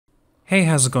Hey,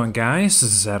 how's it going guys?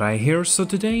 This is ZDEyE here. So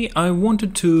today I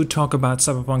wanted to talk about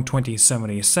Cyberpunk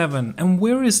 2077 and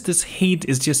where is this hate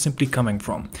is just simply coming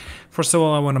from. First of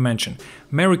all, I want to mention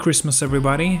Merry Christmas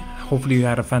everybody. Hopefully you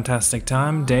had a fantastic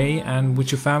day and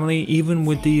with your family, even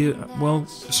with the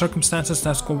circumstances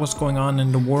that's what's going on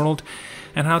in the world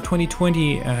and how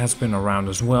 2020 has been around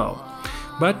as well.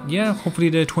 But yeah, hopefully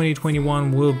the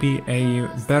 2021 will be a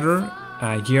better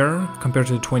year compared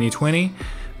to 2020.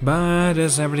 But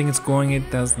as everything is going, it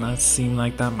does not seem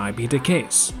like that might be the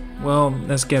case. Well,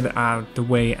 let's get it out of the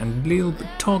way and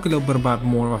talk a little bit about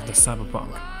more of the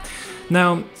Cyberpunk.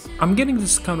 Now, I'm getting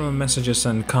this kind of messages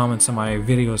and comments on my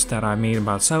videos that I made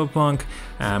about Cyberpunk,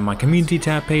 my community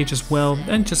tab page as well,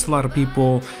 and just a lot of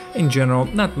people in general,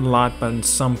 not a lot, but in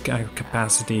some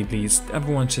capacity at least.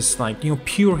 Everyone's just like,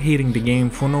 pure hating the game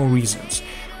for no reasons.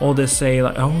 All they say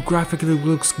like, oh, graphically it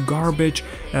looks garbage,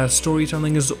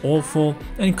 storytelling is awful,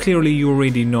 and clearly you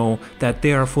already know that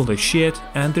they are full of shit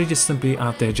and they're just simply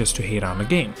out there just to hate on the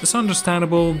game. It's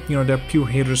understandable, they're pure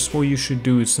haters. What you should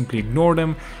do is simply ignore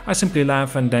them. I simply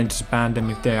laugh and then just ban them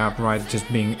if they are outright just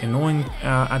being annoying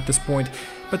at this point.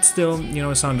 But still,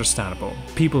 it's understandable.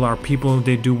 People are people,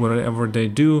 they do whatever they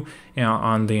do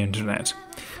on the internet.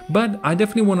 But I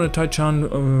definitely want to touch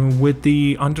on with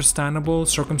the understandable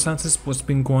circumstances what's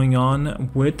been going on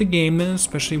with the game,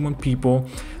 especially when people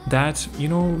that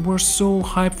were so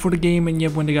hyped for the game and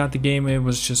yet when they got the game it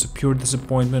was just a pure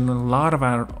disappointment in a lot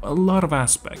of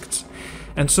aspects.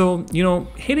 And so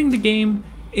hitting the game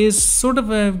is sort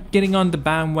of getting on the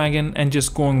bandwagon and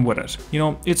just going with it.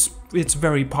 It's a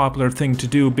very popular thing to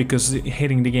do because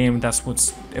hitting the game, that's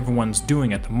what everyone's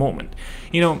doing at the moment.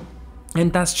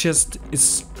 And that's just,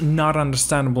 it's not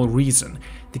understandable reason.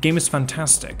 The game is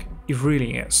fantastic. It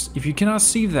really is. If you cannot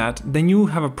see that, then you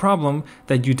have a problem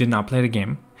that you did not play the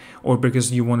game, or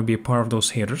because you want to be a part of those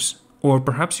haters, or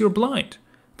perhaps you're blind.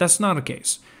 That's not the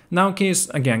case. Now,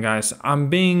 again, guys, I'm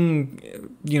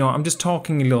just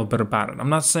talking a little bit about it. I'm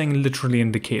not saying literally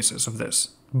in the cases of this,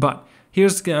 but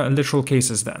here's literal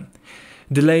cases then.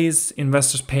 Delays,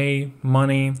 investors pay,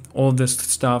 money, all this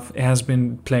stuff has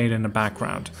been played in the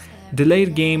background.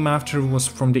 Delayed game after was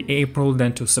from the April,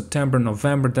 then to September,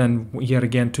 November, then yet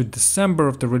again to December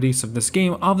of the release of this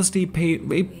game. Obviously,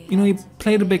 he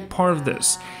played a big part of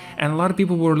this, and a lot of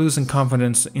people were losing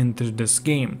confidence into this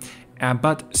game.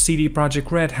 But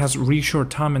Projekt has reassured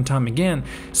time and time again,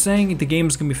 saying the game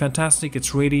is going to be fantastic,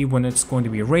 it's ready when it's going to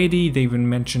be ready. They even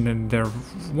mentioned in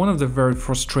one of the very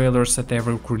first trailers that they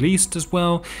ever released as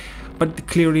well. But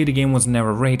clearly the game was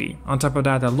never ready. On top of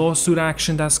that, the lawsuit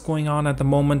action that's going on at the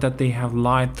moment that they have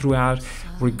lied throughout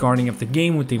regarding of the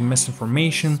game with the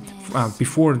misinformation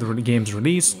before the game's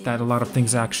release, that a lot of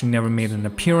things actually never made an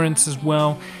appearance as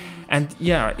well. And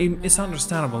yeah, it's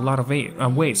understandable a lot of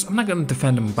ways. I'm not going to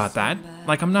defend them about that.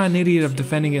 Like, I'm not an idiot of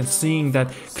defending and seeing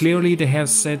that clearly they have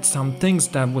said some things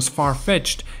that was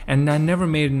far-fetched and that never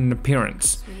made an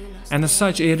appearance. And as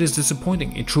such, it is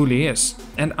disappointing. It truly is.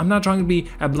 And I'm not trying to be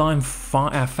a blind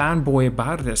fanboy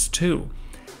about this too.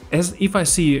 As if I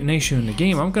see an issue in the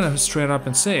game, I'm gonna straight up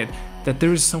and say it, that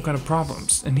there is some kind of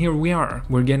problems. And here we are.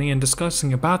 We're getting and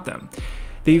discussing about them.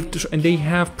 They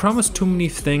have promised too many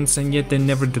things and yet they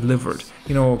never delivered.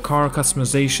 Car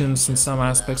customizations in some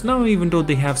aspects. Now, even though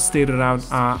they have stated out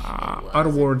other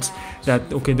words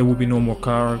that okay, there will be no more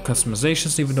car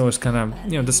customizations, even though it's kind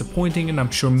of disappointing, and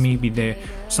I'm sure maybe they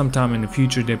sometime in the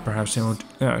future they perhaps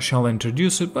shall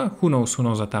introduce it. But who knows? Who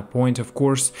knows at that point, of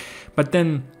course. But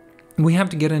then we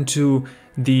have to get into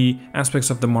the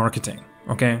aspects of the marketing.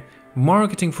 Okay.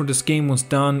 Marketing for this game was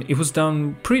done, it was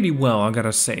done pretty well, I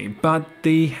gotta say, but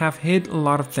they have hit a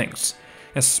lot of things,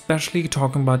 especially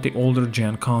talking about the older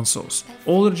gen consoles.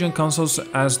 Older gen consoles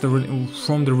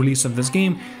from the release of this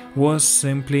game was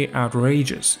simply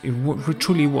outrageous. It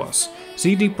truly was.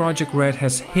 Projekt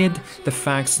has hid the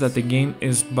facts that the game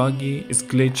is buggy, it's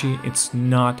glitchy, it's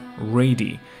not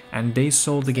ready, and they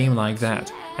sold the game like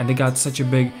that, and they got such a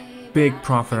big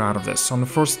profit out of this. On the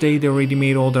first day they already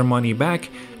made all their money back,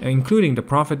 including the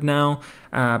profit now,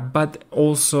 but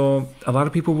also a lot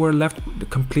of people were left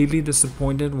completely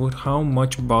disappointed with how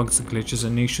much bugs, glitches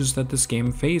and issues that this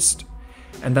game faced.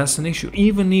 And that's an issue.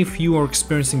 Even if you are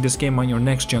experiencing this game on your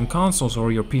next gen consoles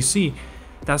or your PC,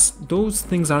 those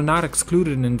things are not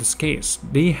excluded in this case.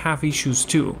 They have issues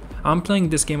too. I'm playing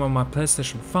this game on my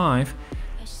PlayStation 5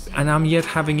 and I'm yet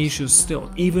having issues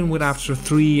still. Even with after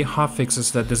 3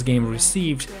 hotfixes that this game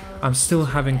received, I'm still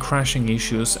having crashing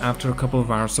issues after a couple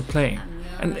of hours of play.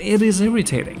 And it is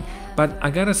irritating. But I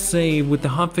gotta say, with the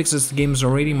hotfixes, the game is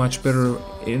already much better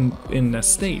in a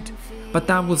state. But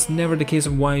that was never the case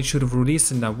of why it should have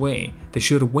released in that way. They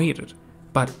should have waited.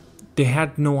 But they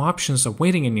had no options of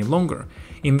waiting any longer.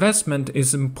 Investment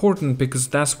is important because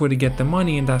that's where they get the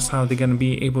money, and that's how they're going to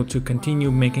be able to continue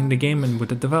making the game and with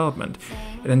the development.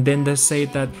 And then they say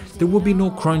that there will be no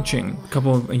crunching a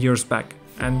couple of years back,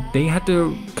 and they had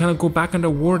to kind of go back on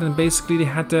their word, and basically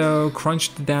they had to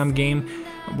crunch the damn game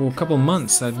for a couple of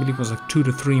months. I believe it was like 2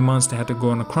 to 3 months they had to go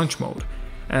on a crunch mode.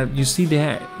 You see, they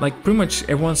had, like, pretty much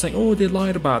everyone's saying, oh, they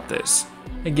lied about this.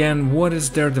 Again, what is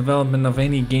their development of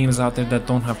any games out there that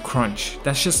don't have crunch?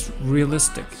 That's just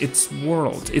realistic. It's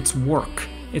world, it's work,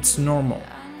 it's normal.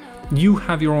 You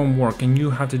have your own work and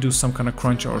you have to do some kind of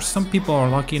crunch, or some people are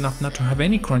lucky enough not to have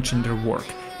any crunch in their work.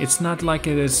 It's not like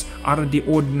it is out of the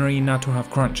ordinary not to have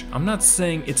crunch. I'm not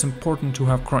saying it's important to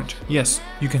have crunch. Yes,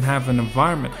 you can have an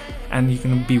environment and you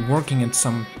can be working in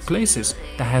some places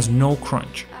that has no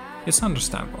crunch. It's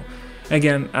understandable.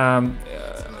 Again,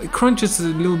 crunch is a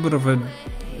little bit of a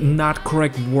not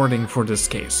correct wording for this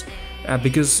case,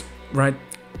 because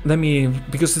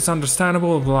because it's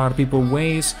understandable of a lot of people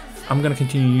ways. I'm gonna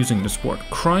continue using this word.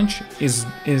 Crunch is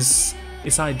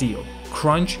ideal.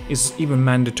 Crunch is even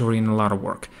mandatory in a lot of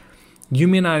work. You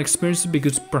may not experience it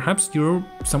because perhaps you're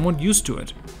somewhat used to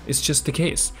it. It's just the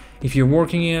case. If you're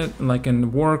working it like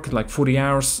in work, like 40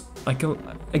 hours, like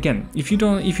again, if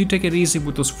you take it easy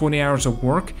with those 40 hours of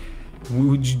work,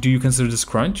 do you consider this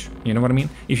crunch? You know what I mean?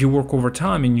 If you work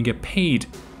overtime and you get paid,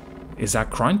 is that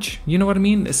crunch? You know what I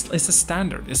mean? It's a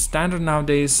standard. It's standard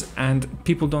nowadays, and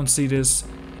people don't see this.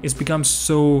 It's become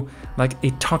so like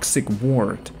a toxic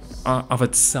word of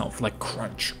itself, like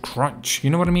crunch. You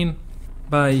know what I mean?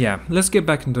 But yeah, let's get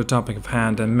back into the topic of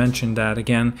hand and mention that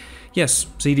again. Yes,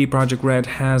 Projekt Red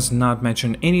has not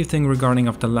mentioned anything regarding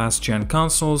of the last gen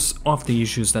consoles, of the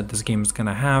issues that this game is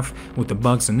gonna have with the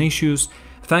bugs and issues.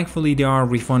 Thankfully, they are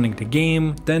refunding the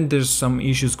game. Then there's some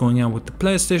issues going on with the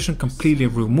PlayStation, completely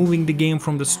removing the game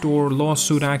from the store,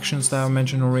 lawsuit actions that I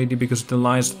mentioned already because of the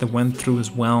lies that they went through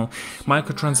as well,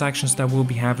 microtransactions that we'll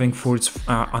be having for its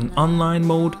an online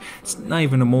mode. It's not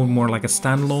even a mode, more like a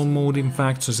standalone mode in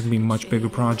fact, so it's going to be a much bigger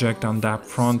project on that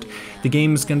front. The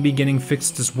game is going to be getting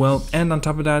fixed as well, and on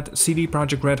top of that,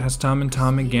 Projekt Red has time and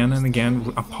time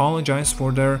again apologized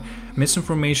for their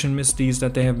misinformation, misdeeds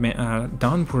that they have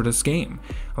done for this game.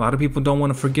 A lot of people don't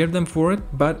want to forgive them for it,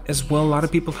 but as well, a lot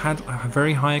of people had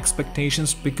very high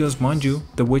expectations because, mind you,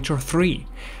 The Witcher 3.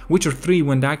 Witcher 3,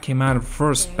 when that came out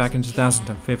first back in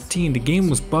 2015, the game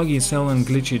was buggy as hell and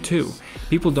glitchy too.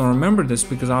 People don't remember this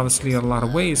because obviously in a lot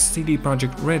of ways,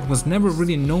 Projekt Red was never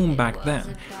really known back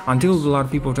then, until a lot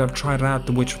of people have tried out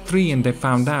The Witcher 3 and they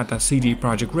found out that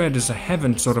Projekt Red is a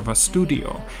heaven sort of a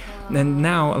studio. And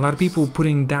now a lot of people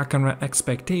putting that kind of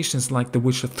expectations like The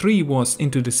Witcher 3 was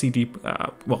into the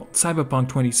Cyberpunk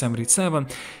 2077.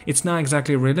 It's not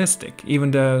exactly realistic.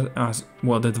 Even the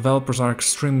developers are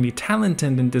extremely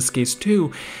talented in this case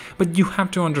too. But you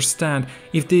have to understand,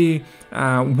 if they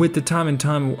with the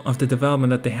time of the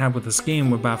development that they had with this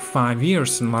game, about 5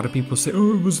 years, and a lot of people say,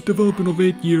 oh, it was development of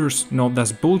 8 years. No,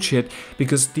 that's bullshit,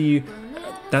 because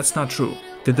that's not true.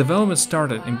 The development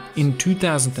started in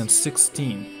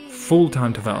 2016.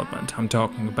 Full-time development I'm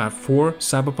talking about for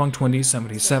Cyberpunk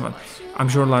 2077. I'm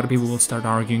sure a lot of people will start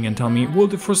arguing and tell me, well,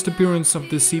 the first appearance of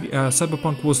the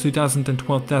Cyberpunk was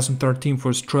 2012, 2013 for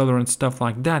its trailer and stuff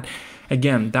like that.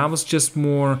 Again, that was just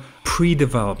more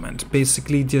pre-development,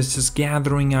 basically just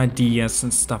gathering ideas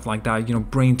and stuff like that, you know,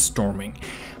 brainstorming,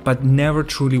 but never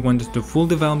truly went into full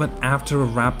development after a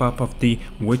wrap-up of the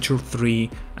Witcher 3,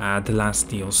 the last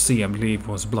DLC, I believe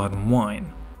was Blood and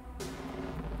Wine.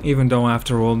 Even though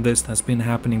after all this has been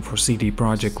happening for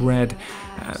Projekt Red,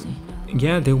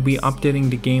 yeah, they'll be updating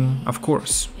the game, of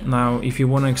course. Now, if you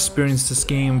want to experience this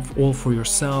game all for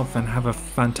yourself and have a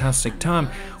fantastic time,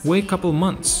 wait a couple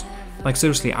months. Like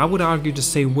seriously, I would argue to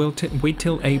say wait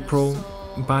till April.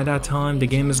 By that time, the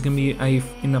game is going to be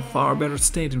in a far better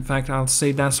state. In fact, I'll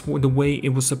say that's the way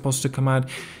it was supposed to come out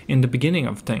in the beginning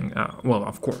of thing. Well,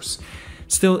 of course.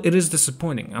 Still, it is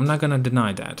disappointing. I'm not going to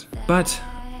deny that. But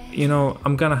you know,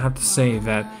 I'm gonna have to say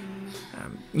that,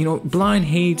 you know, blind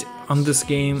hate on this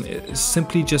game is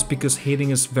simply just because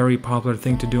hating is a very popular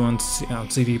thing to do on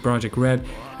Projekt Red,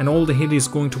 and all the hate is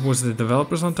going towards the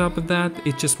developers on top of that.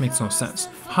 It just makes no sense.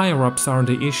 Higher ups are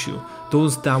the issue.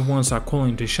 Those that ones are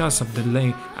calling the shots of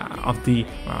delay of the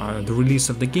release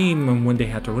of the game, and when they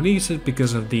had to release it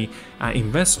because of the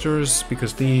investors,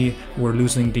 because they were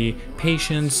losing the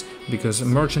patience, because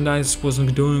merchandise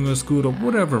wasn't doing as good or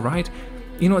whatever, right?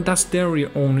 You know, that's their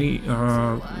only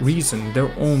reason,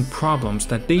 their own problems,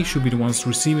 that they should be the ones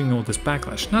receiving all this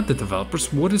backlash, not the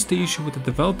developers. What is the issue with the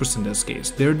developers in this case?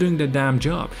 They're doing their damn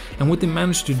job. And what they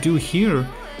managed to do here,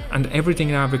 and everything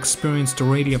that I've experienced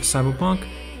already of Cyberpunk,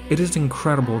 it is an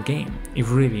incredible game. It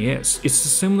really is. It's a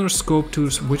similar scope to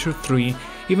Witcher 3,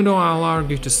 even though I'll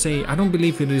argue to say I don't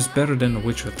believe it is better than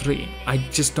Witcher 3. I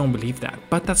just don't believe that.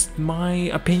 But that's my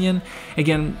opinion.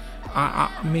 Again,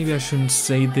 maybe I shouldn't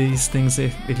say these things,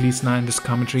 at least not in this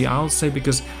commentary. I'll say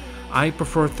because I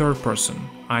prefer third person.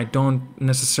 I don't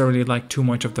necessarily like too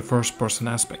much of the first person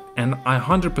aspect. And I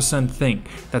 100% think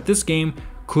that this game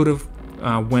could have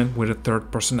went with a third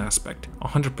person aspect.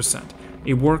 100%.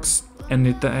 It works and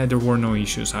there were no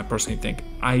issues, I personally think.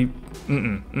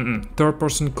 Third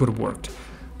person could have worked.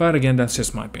 But again, that's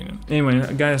just my opinion.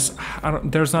 Anyway, guys,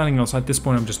 there's nothing else. At this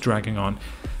point, I'm just dragging on.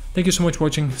 Thank you so much for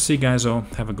watching. See you guys all.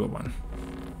 Have a good one.